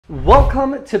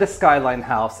Welcome to the Skyline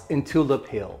House in Tulip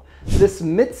Hill. This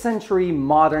mid-century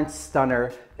modern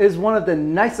stunner is one of the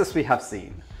nicest we have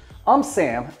seen. I'm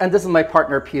Sam, and this is my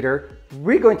partner Peter.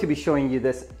 We're going to be showing you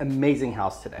this amazing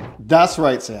house today. That's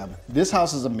right, Sam. This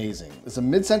house is amazing. It's a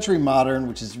mid-century modern,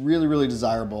 which is really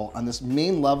desirable. On this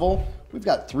main level, we've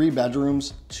got 3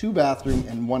 bedrooms, 2 bathrooms,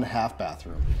 and 1 half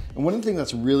bathroom. And one of the things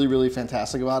that's really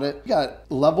fantastic about it, you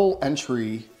got level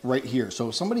entry right here.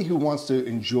 So somebody who wants to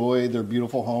enjoy their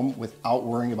beautiful home without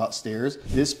worrying about stairs,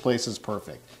 this place is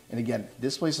perfect. And again,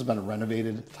 this place has been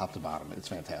renovated top to bottom. It's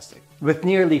fantastic. With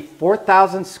nearly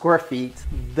 4,000 square feet,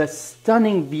 the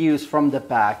stunning views from the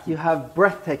back, you have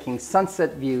breathtaking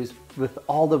sunset views with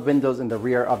all the windows in the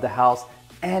rear of the house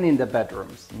and in the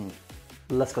bedrooms.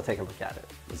 Let's go take a look at it.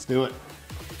 Let's do it.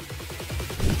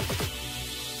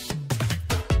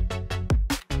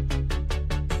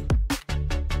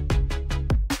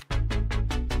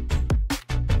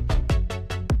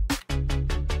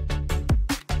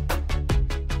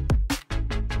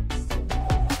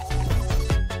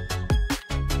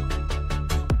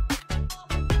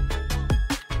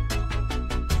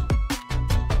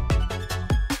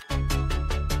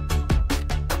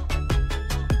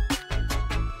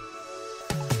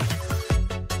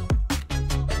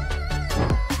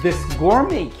 This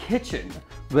gourmet kitchen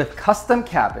with custom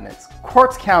cabinets,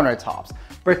 quartz countertops,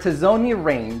 Bethesda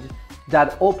range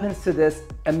that opens to this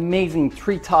amazing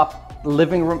treetop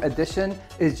living room addition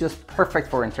is just perfect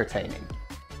for entertaining.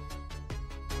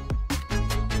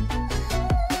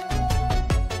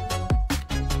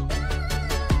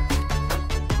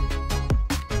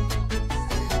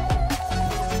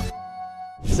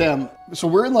 Sam, so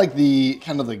we're in like the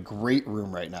kind of the great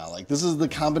room right now. Like this is the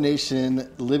combination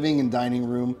living and dining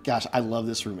room. Gosh, I love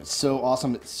this room. It's so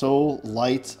awesome. It's so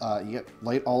light. You get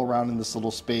light all around in this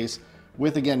little space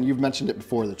with, again, you've mentioned it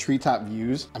before, the treetop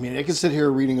views. I mean, I could sit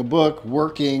here reading a book,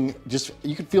 working, just,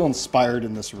 you could feel inspired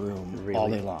in this room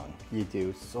all day long. You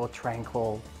do. So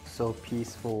tranquil, so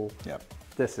peaceful. Yep.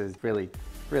 This is really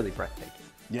breathtaking.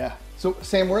 Yeah. So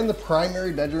Sam, we're in the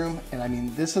primary bedroom, and I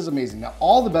mean, this is amazing. Now,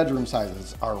 all the bedroom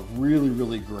sizes are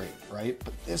really great, right?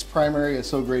 But this primary is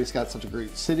so great. It's got such a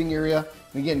great sitting area.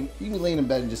 And again, you can lay in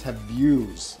bed and just have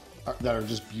views that are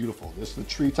just beautiful. This is the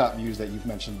treetop views that you've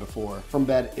mentioned before. From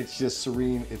bed, it's just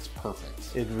serene. It's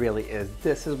perfect. It really is.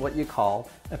 This is what you call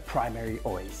a primary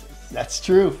oasis. That's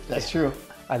true. That's true.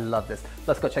 I love this.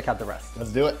 Let's go check out the rest.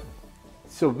 Let's do it.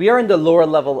 So we are in the lower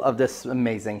level of this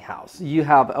amazing house. You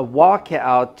have a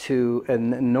walkout to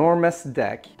an enormous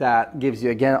deck that gives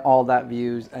you, again, all that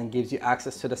views and gives you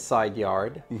access to the side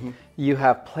yard. You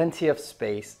have plenty of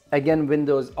space. Again,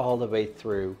 windows all the way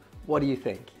through. What do you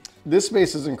think? This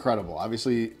space is incredible.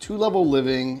 Obviously, 2-level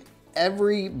living.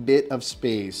 Every bit of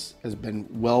space has been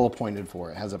well appointed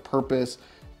for. It has a purpose.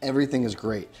 Everything is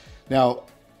great. Now,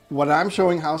 when I'm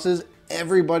showing houses,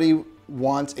 everybody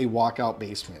wants a walkout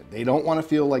basement. They don't want to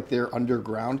feel like they're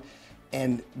underground.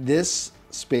 And this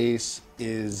space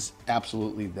is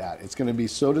absolutely that. It's going to be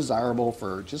so desirable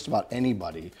for just about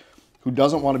anybody who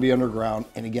doesn't want to be underground.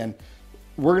 And again,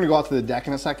 we're going to go out to the deck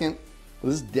in a second.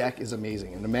 This deck is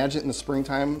amazing. And imagine in the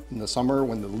springtime, in the summer,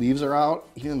 when the leaves are out,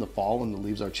 even in the fall when the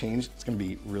leaves are changed, it's going to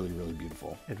be really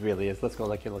beautiful. It really is. Let's go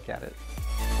take a look at it.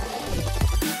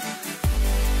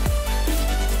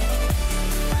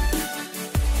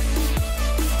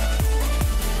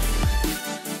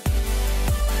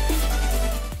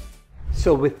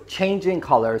 So with changing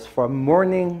colors from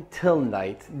morning till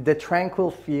night, the tranquil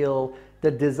feel,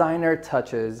 the designer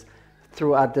touches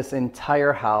throughout this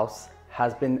entire house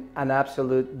has been an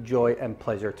absolute joy and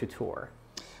pleasure to tour.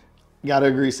 Gotta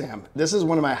agree, Sam. This is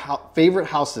one of my favorite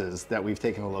houses that we've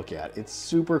taken a look at. It's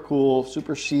super cool,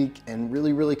 super chic, and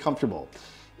really comfortable.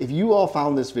 If you all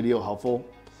found this video helpful,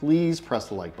 please press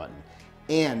the like button.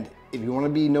 And if you want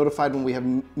to be notified when we have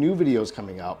new videos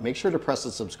coming out, make sure to press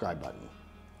the subscribe button.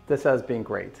 This has been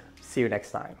great. See you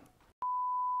next time.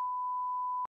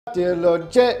 All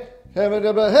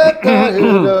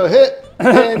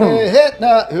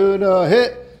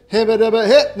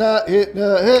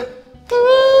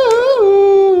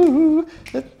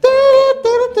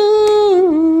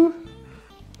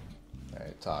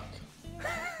right, talk.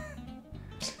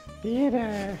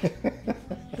 Peter,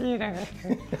 Peter,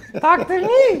 talk to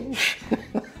me.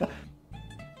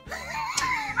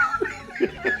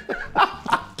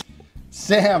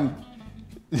 Sam.